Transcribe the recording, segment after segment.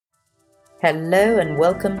Hello and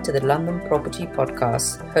welcome to the London Property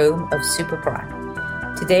Podcast, home of Super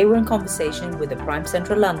Prime. Today we're in conversation with a prime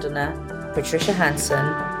central Londoner, Patricia Hanson,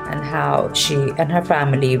 and how she and her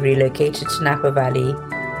family relocated to Napa Valley,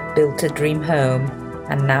 built a dream home,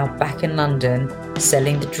 and now back in London,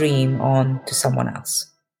 selling the dream on to someone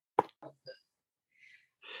else.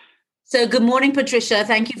 So good morning, Patricia.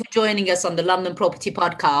 Thank you for joining us on the London Property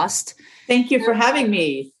Podcast. Thank you for having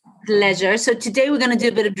me. Pleasure. So today we're going to do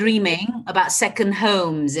a bit of dreaming about second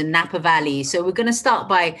homes in Napa Valley. So we're going to start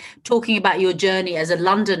by talking about your journey as a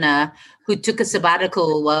Londoner who took a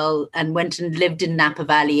sabbatical and went and lived in Napa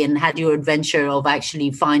Valley and had your adventure of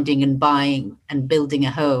actually finding and buying and building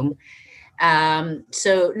a home.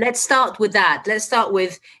 So let's start with that. Let's start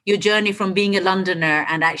with your journey from being a Londoner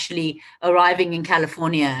and actually arriving in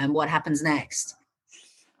California and what happens next.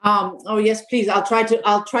 Oh yes, please. I'll try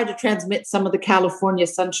to transmit some of the California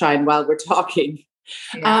sunshine while we're talking.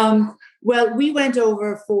 Yeah. Well, we went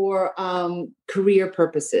over for career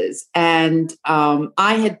purposes, and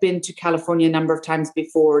I had been to California a number of times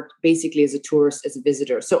before, basically as a tourist, as a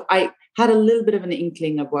visitor. So I had a little bit of an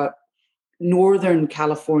inkling of what Northern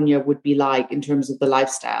California would be like in terms of the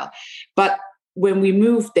lifestyle. But when we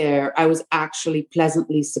moved there, I was actually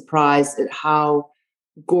pleasantly surprised at how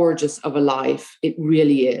gorgeous of a life it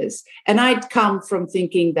really is. And I'd come from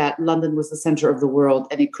thinking that London was the center of the world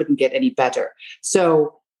and it couldn't get any better.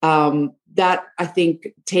 So that I think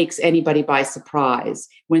takes anybody by surprise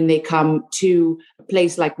when they come to a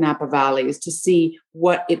place like Napa Valley, is to see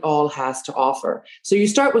what it all has to offer. So you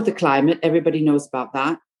start with the climate, everybody knows about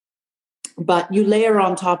that. But you layer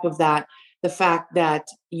on top of that the fact that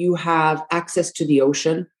you have access to the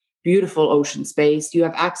ocean, beautiful ocean space. You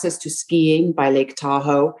have access to skiing by Lake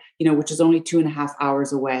Tahoe, which is only 2.5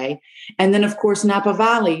 hours away. And then, of course, Napa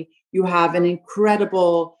Valley, you have an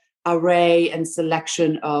incredible array and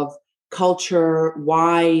selection of culture,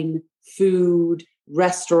 wine, food,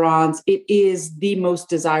 restaurants. It is the most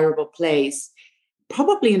desirable place,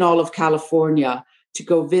 probably in all of California, to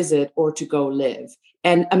go visit or to go live.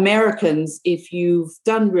 And Americans, if you've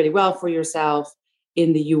done really well for yourself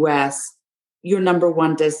in the US, your number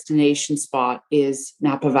one destination spot is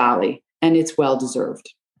Napa Valley, and it's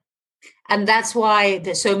well-deserved. And that's why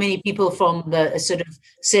there's so many people from the sort of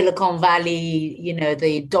Silicon Valley,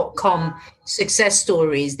 the .com success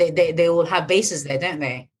stories, they all have bases there, don't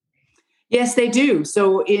they? Yes, they do.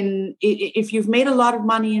 So if you've made a lot of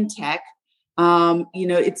money in tech,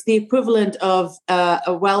 it's the equivalent of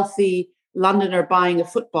a wealthy Londoner buying a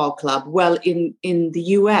football club. Well, in the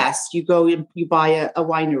US, you go and you buy a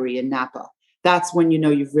winery in Napa. That's when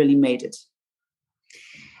you've really made it.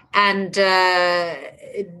 And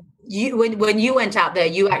when you went out there,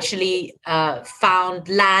 you actually found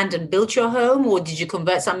land and built your home, or did you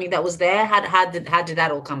convert something that was there? How did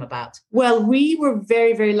that all come about? Well, we were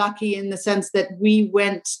very, very lucky in the sense that we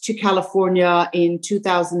went to California in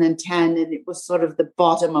 2010, and it was sort of the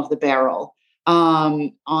bottom of the barrel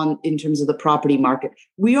in terms of the property market.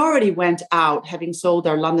 We already went out, having sold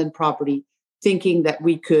our London property, thinking that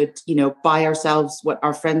we could, buy ourselves what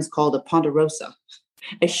our friends called a Ponderosa,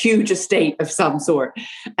 a huge estate of some sort.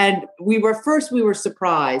 And we were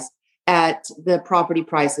surprised at the property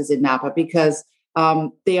prices in Napa because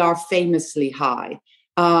they are famously high.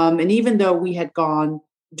 And even though we had gone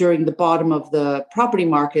during the bottom of the property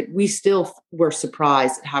market, we still were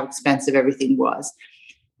surprised at how expensive everything was.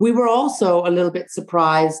 We were also a little bit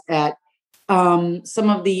surprised at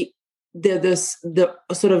some of the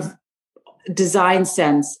sort of design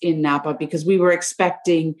sense in Napa, because we were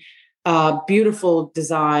expecting beautiful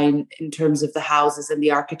design in terms of the houses and the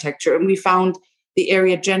architecture. And we found the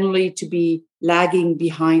area generally to be lagging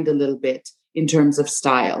behind a little bit in terms of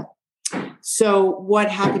style. So what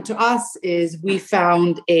happened to us is we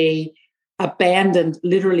found literally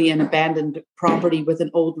an abandoned property with an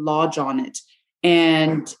old lodge on it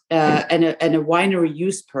and a winery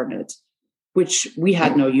use permit, which we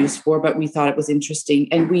had no use for, but we thought it was interesting.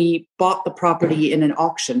 And we bought the property in an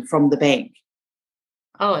auction from the bank.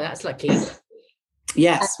 Oh, that's lucky.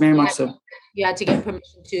 Yes, very much so. You had to get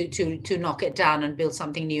permission to knock it down and build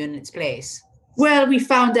something new in its place. Well, we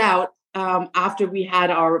found out after we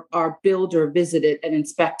had our builder visit it and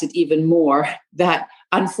inspect it even more that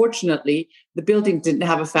unfortunately the building didn't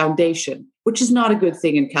have a foundation, which is not a good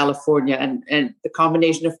thing in California. And the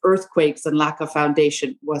combination of earthquakes and lack of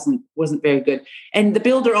foundation wasn't very good. And the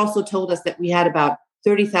builder also told us that we had about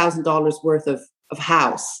 $30,000 worth of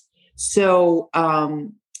house. So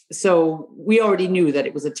we already knew that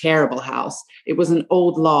it was a terrible house. It was an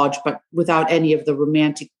old lodge, but without any of the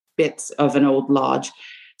romantic bits of an old lodge.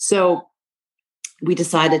 So we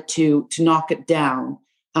decided to knock it down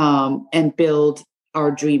and build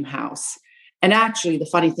our dream house. And actually, the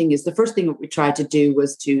funny thing is, the first thing that we tried to do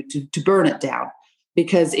was to burn it down,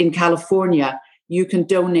 because in California, you can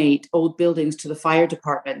donate old buildings to the fire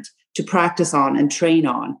department to practice on and train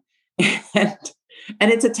on.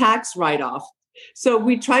 And it's a tax write-off. So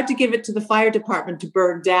we tried to give it to the fire department to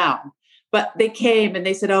burn down. But they came and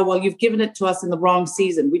they said, oh, well, you've given it to us in the wrong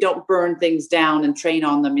season. We don't burn things down and train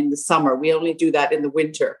on them in the summer. We only do that in the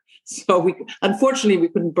winter. So unfortunately, we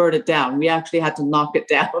couldn't burn it down. We actually had to knock it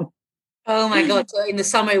down. Oh my God! So in the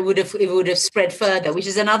summer, it would have spread further, which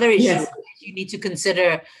is another issue. Yes. You need to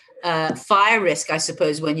consider fire risk, I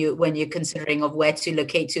suppose, when you're considering of where to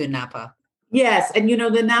locate to in Napa. Yes, and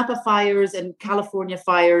the Napa fires and California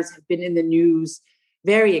fires have been in the news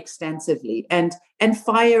very extensively, and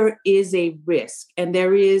fire is a risk, and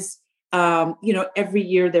there is, every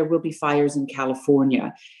year there will be fires in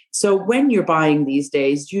California. So when you're buying these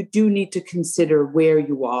days, you do need to consider where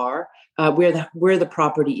you are, where the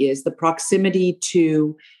property is, the proximity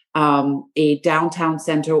to a downtown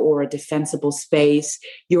center or a defensible space,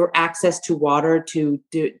 your access to water to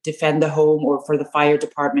defend the home or for the fire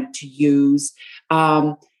department to use.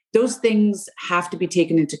 Those things have to be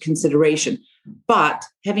taken into consideration. But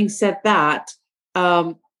having said that,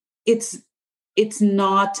 it's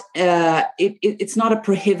not a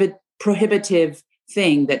prohibitive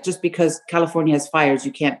thing that just because California has fires,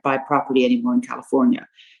 you can't buy property anymore in California.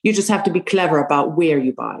 You just have to be clever about where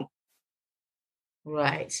you buy.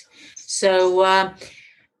 Right. So,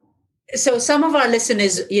 so some of our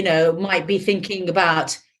listeners, might be thinking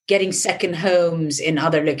about getting second homes in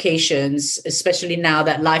other locations, especially now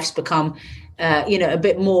that life's become, a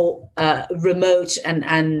bit more remote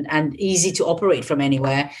and easy to operate from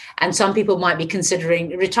anywhere. And some people might be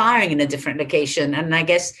considering retiring in a different location. And I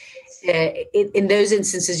guess in those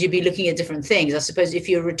instances, you'd be looking at different things. I suppose if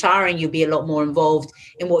you're retiring, you'll be a lot more involved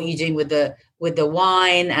in what you're doing with the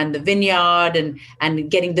wine and the vineyard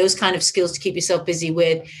and getting those kind of skills to keep yourself busy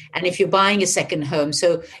with. And if you're buying a second home,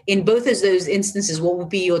 so in both of those instances, what would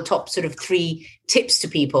be your top sort of 3 tips to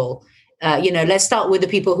people? Let's start with the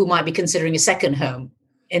people who might be considering a second home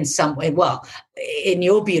in some way. Well, in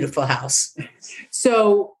your beautiful house.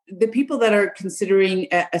 So the people that are considering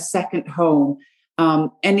a second home,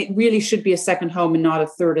 and it really should be a second home and not a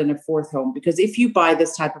third and a fourth home, because if you buy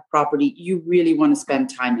this type of property, you really want to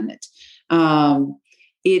spend time in it.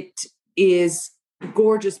 It is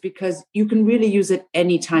gorgeous because you can really use it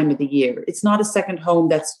any time of the year. It's not a second home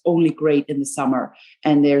that's only great in the summer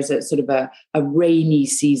and there's a sort of a rainy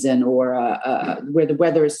season or where the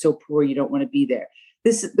weather is so poor you don't want to be there.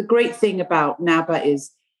 The great thing about Napa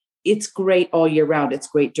is it's great all year round. It's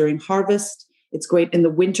great during harvest. It's great in the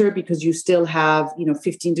winter because you still have,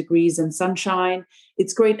 15 degrees and sunshine.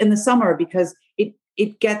 It's great in the summer because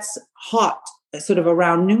it gets hot sort of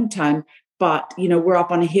around noontime, but, we're up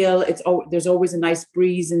on a hill. There's always a nice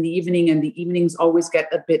breeze in the evening, and the evenings always get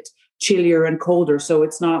a bit chillier and colder. So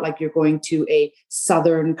it's not like you're going to a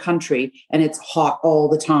southern country and it's hot all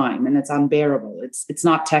the time and it's unbearable. It's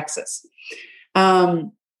not Texas.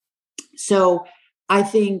 So I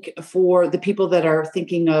think for the people that are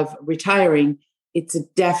thinking of retiring, it's a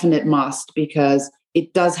definite must because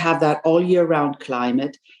it does have that all year round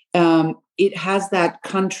climate. It has that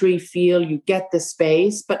country feel. You get the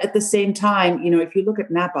space, but at the same time, if you look at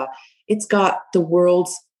Napa, it's got the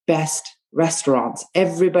world's best restaurants.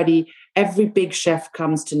 Every big chef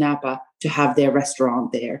comes to Napa to have their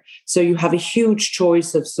restaurant there. So you have a huge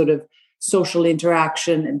choice of sort of social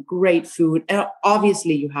interaction and great food. And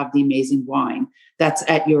obviously you have the amazing wine that's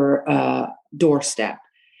at your doorstep.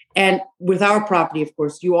 And with our property, of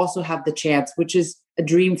course, you also have the chance, which is a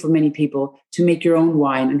dream for many people, to make your own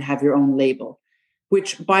wine and have your own label,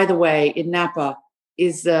 which, by the way, in Napa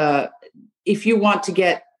is, if you want to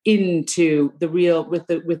get into the real, with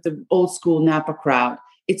the old school Napa crowd,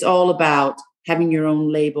 it's all about having your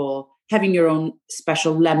own label, having your own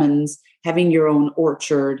special lemons, having your own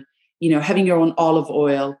orchard, having your own olive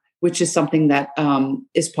oil, which is something that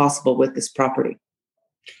is possible with this property.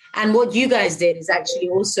 And what you guys did is actually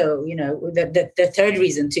also, the third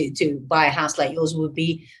reason to buy a house like yours would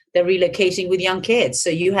be the relocating with young kids. So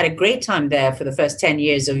you had a great time there for the first 10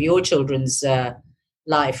 years of your children's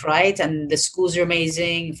life, right? And the schools are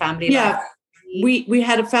amazing, family life. We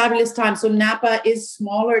had a fabulous time. So Napa is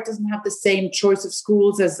smaller. It doesn't have the same choice of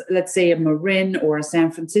schools as, let's say, a Marin or a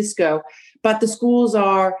San Francisco. But the schools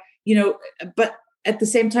are, but at the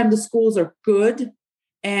same time, the schools are good.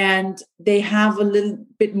 And they have a little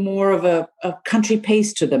bit more of a country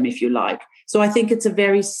pace to them, if you like. So I think it's a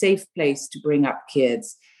very safe place to bring up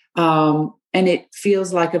kids. And it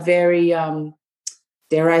feels like a very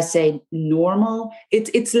dare I say, normal.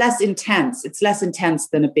 It's less intense. It's less intense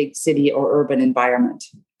than a big city or urban environment.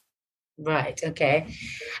 Right. Okay.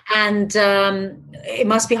 And it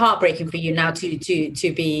must be heartbreaking for you now to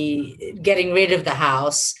be getting rid of the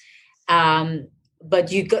house.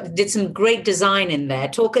 But you did some great design in there.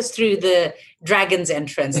 Talk us through the dragon's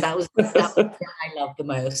entrance. That was what I loved the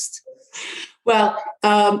most. Well,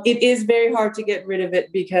 it is very hard to get rid of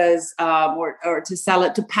it because, or to sell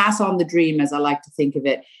it, to pass on the dream, as I like to think of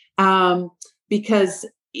it, because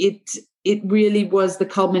it really was the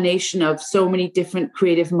culmination of so many different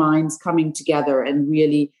creative minds coming together and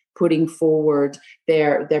really putting forward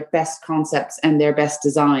their best concepts and their best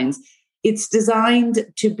designs. It's designed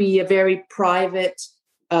to be a very private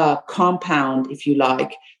compound, if you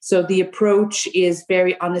like. So the approach is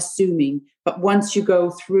very unassuming, but once you go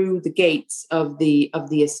through the gates of the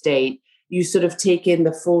estate, you sort of take in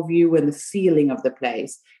the full view and the feeling of the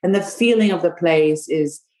place. And the feeling of the place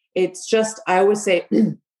is, it's just, I always say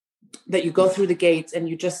that you go through the gates and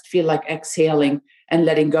you just feel like exhaling and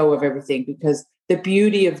letting go of everything, because the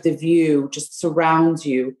beauty of the view just surrounds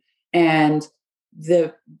you, and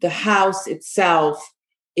the house itself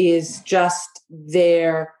is just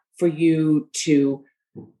there for you to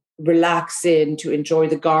relax in, to enjoy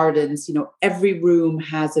the gardens. You know, every room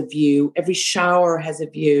has a view, every shower has a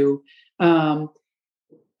view. And,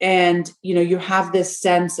 you know, you have this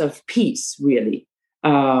sense of peace, really,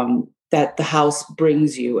 that the house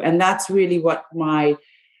brings you. And that's really what my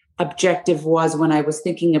objective was when I was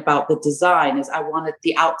thinking about the design, is I wanted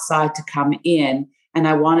the outside to come in, and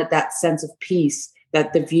I wanted that sense of peace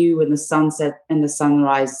that the view and the sunset and the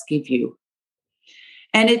sunrise give you.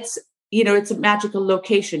 And it's, you know, it's a magical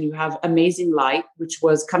location. You have amazing light, which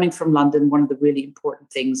was, coming from London, one of the really important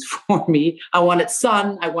things for me. I wanted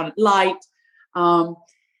sun, I wanted light.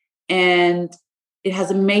 And it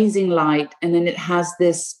has amazing light. And then it has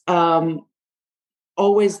this,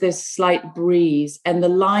 always this slight breeze. And the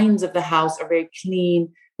lines of the house are very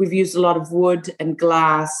clean. We've used a lot of wood and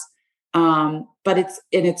glass, but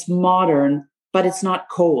it's modern, but it's not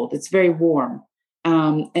cold. It's very warm.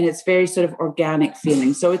 And it's very sort of organic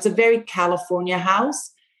feeling. So it's a very California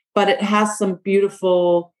house, but it has some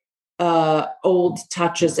beautiful old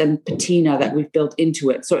touches and patina that we've built into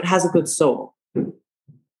it. So it has a good soul.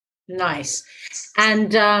 Nice.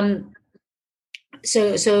 And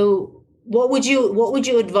so what would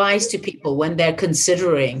you advise to people when they're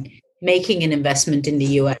considering making an investment in the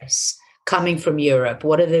US, coming from Europe?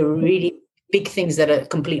 What are the really big things that are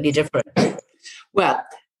completely different? Well,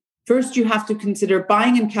 first, you have to consider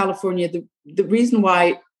buying in California. The reason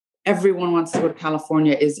why everyone wants to go to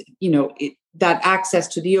California is, you know, that access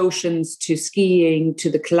to the oceans, to skiing, to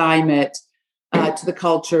the climate, to the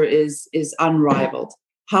culture is unrivaled.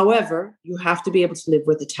 However, you have to be able to live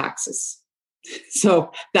with the taxes.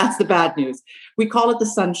 So that's the bad news. We call it the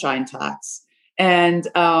sunshine tax, and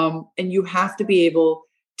you have to be able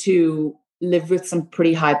to live with some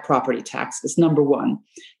pretty high property taxes. Number one.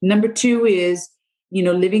 Number two is, you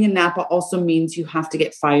know, living in Napa also means you have to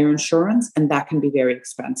get fire insurance, and that can be very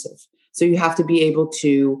expensive. So you have to be able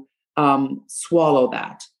to swallow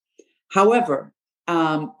that. However,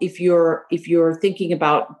 if you're thinking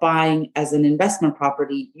about buying as an investment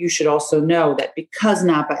property, you should also know that because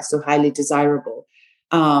Napa is so highly desirable,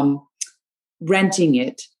 renting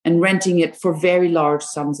it for very large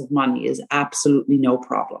sums of money is absolutely no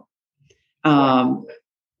problem.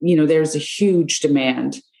 You know, there's a huge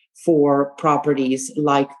demand for properties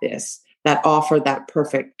like this that offer that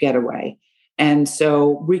perfect getaway. And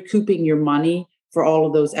so recouping your money for all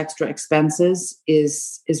of those extra expenses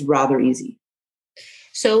is rather easy.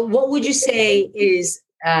 So what would you say is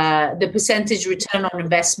the percentage return on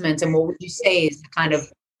investment, and what would you say is the kind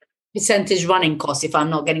of percentage running cost, if I'm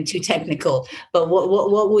not getting too technical? But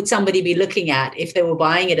what would somebody be looking at if they were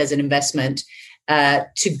buying it as an investment?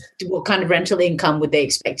 What kind of rental income would they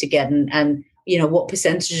expect to get, and you know, what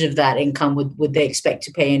percentage of that income would they expect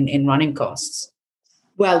to pay in running costs?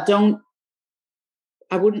 Well,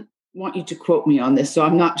 I wouldn't want you to quote me on this, so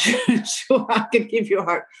I'm not sure I could give you a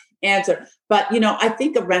hard answer. But, you know, I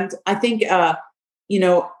think you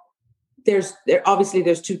know, obviously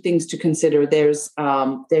there's two things to consider. There's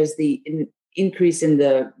the increase in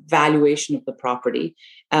the valuation of the property.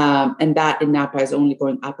 And that in Napa is only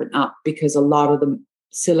going up and up because a lot of the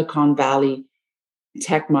Silicon Valley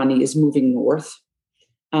tech money is moving north.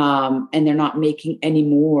 And they're not making any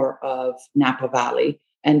more of Napa Valley.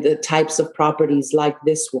 And the types of properties like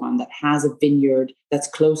this one that has a vineyard that's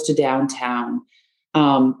close to downtown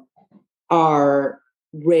are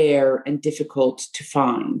rare and difficult to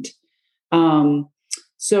find.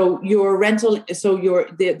 So your rental,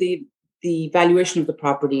 the the valuation of the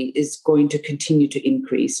property is going to continue to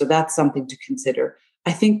increase. So that's something to consider.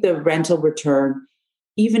 I think the rental return,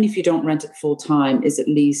 even if you don't rent it full time, is at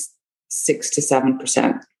least 6 to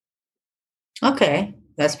 7%. Okay,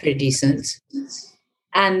 that's pretty decent.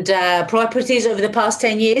 And properties over the past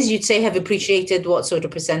 10 years, you'd say have appreciated what sort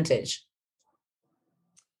of percentage?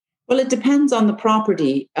 Well, it depends on the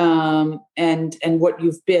property and what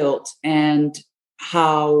you've built and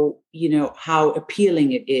how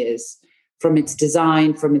appealing it is from its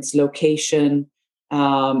design, from its location,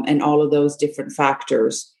 and all of those different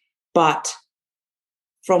factors. But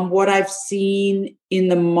from what I've seen in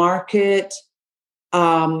the market,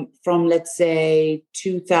 from let's say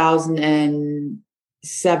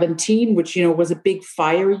 2017, which was a big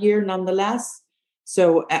fire year nonetheless.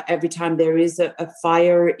 So every time there is a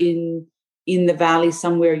fire in the valley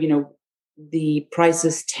somewhere, the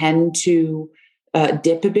prices tend to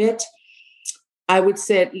dip a bit. I would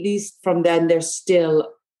say at least from then there's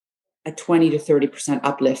still a 20 to 30%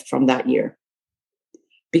 uplift from that year,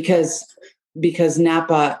 because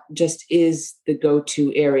Napa just is the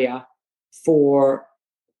go-to area for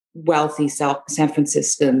wealthy San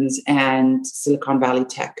Franciscans and Silicon Valley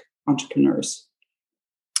tech entrepreneurs.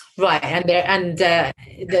 Right, and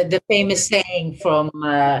the famous saying from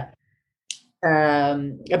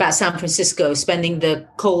about San Francisco, spending the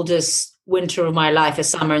coldest winter of my life, a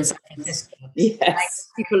summer in San Francisco. Yes, like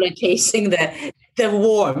people are chasing the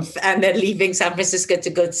warmth, and they're leaving San Francisco to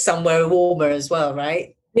go to somewhere warmer as well,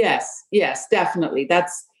 right? Yes, definitely.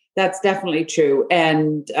 That's definitely true,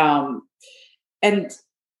 and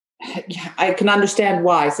I can understand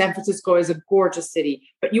why. San Francisco is a gorgeous city,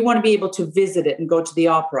 but you want to be able to visit it and go to the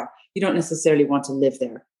opera. You don't necessarily want to live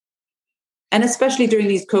there. And especially during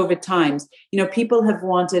these COVID times, people have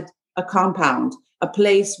wanted a compound, a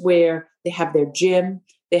place where they have their gym,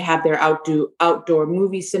 they have their outdoor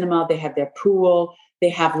movie cinema, they have their pool, they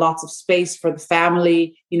have lots of space for the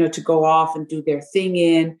family, to go off and do their thing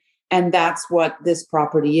in. And that's what this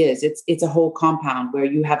property is. It's a whole compound where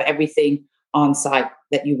you have everything on site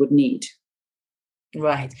that you would need.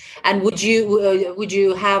 Right. And would you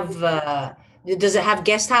have, does it have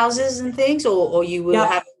guest houses and things, or you will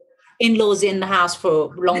have in-laws in the house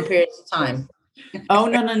for long periods of time? Oh,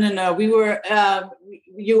 no. We were,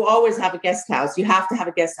 you always have a guest house. You have to have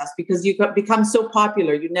a guest house because you become so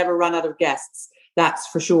popular. You never run out of guests. That's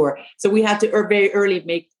for sure. So we had to very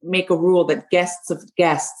early make a rule that guests of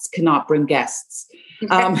guests cannot bring guests.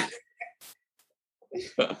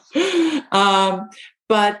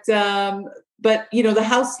 But the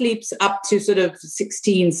house sleeps up to sort of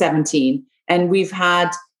 16, 17. And we've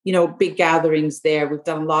had, big gatherings there. We've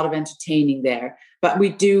done a lot of entertaining there. But we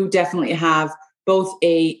do definitely have both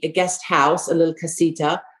a guest house, a little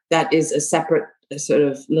casita, that is a separate sort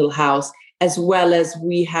of little house, as well as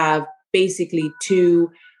we have basically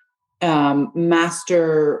two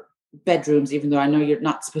master bedrooms, even though I know you're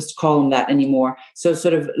not supposed to call them that anymore. So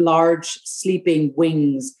sort of large sleeping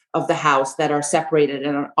wings of the house that are separated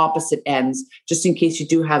and on opposite ends, just in case you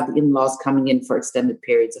do have the in-laws coming in for extended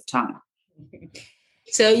periods of time.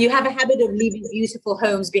 So you have a habit of leaving beautiful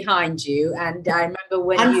homes behind you. And I remember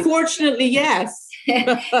when Unfortunately, yes.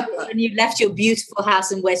 when you left your beautiful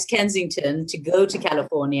house in West Kensington to go to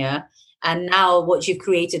California, and now what you've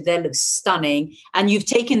created there looks stunning. And you've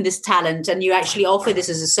taken this talent and you actually offer this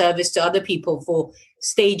as a service to other people for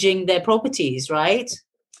staging their properties, right?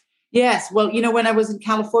 Yes. Well, when I was in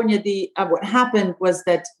California, what happened was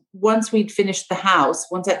that once I'd finished the house,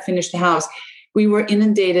 we were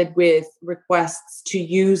inundated with requests to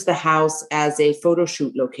use the house as a photo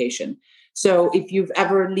shoot location. So if you've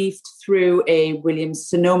ever leafed through a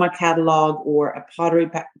Williams-Sonoma catalog or a Pottery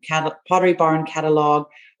Barn catalog,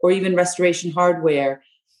 or even Restoration Hardware,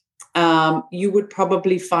 you would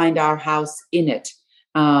probably find our house in it.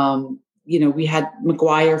 We had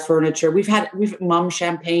McGuire furniture. We've Mum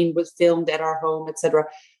Champagne was filmed at our home, etc.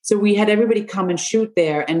 So we had everybody come and shoot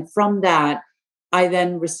there. And from that, I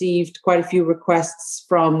then received quite a few requests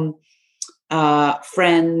from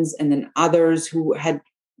friends and then others who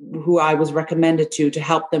I was recommended to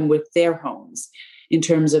help them with their homes in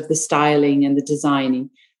terms of the styling and the designing.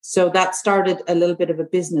 So that started a little bit of a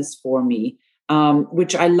business for me,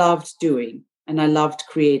 which I loved doing and I loved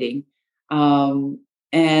creating.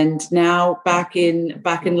 And now back in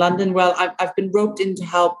London, well, I've been roped in to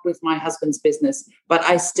help with my husband's business, but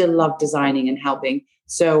I still love designing and helping.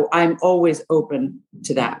 So I'm always open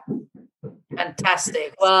to that.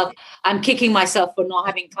 Fantastic. Well, I'm kicking myself for not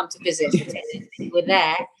having come to visit. We're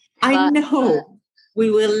there. I know. We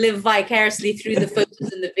will live vicariously through the photos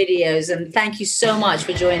and the videos. And thank you so much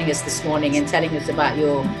for joining us this morning and telling us about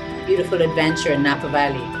your beautiful adventure in Napa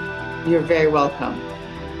Valley. You're very welcome.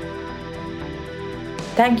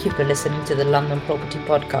 Thank you for listening to the London Property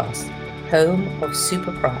Podcast, home of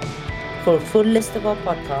Super Prime. For a full list of our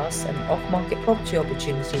podcasts and off-market property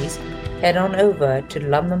opportunities, head on over to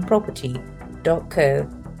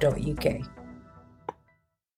londonproperty.co.uk.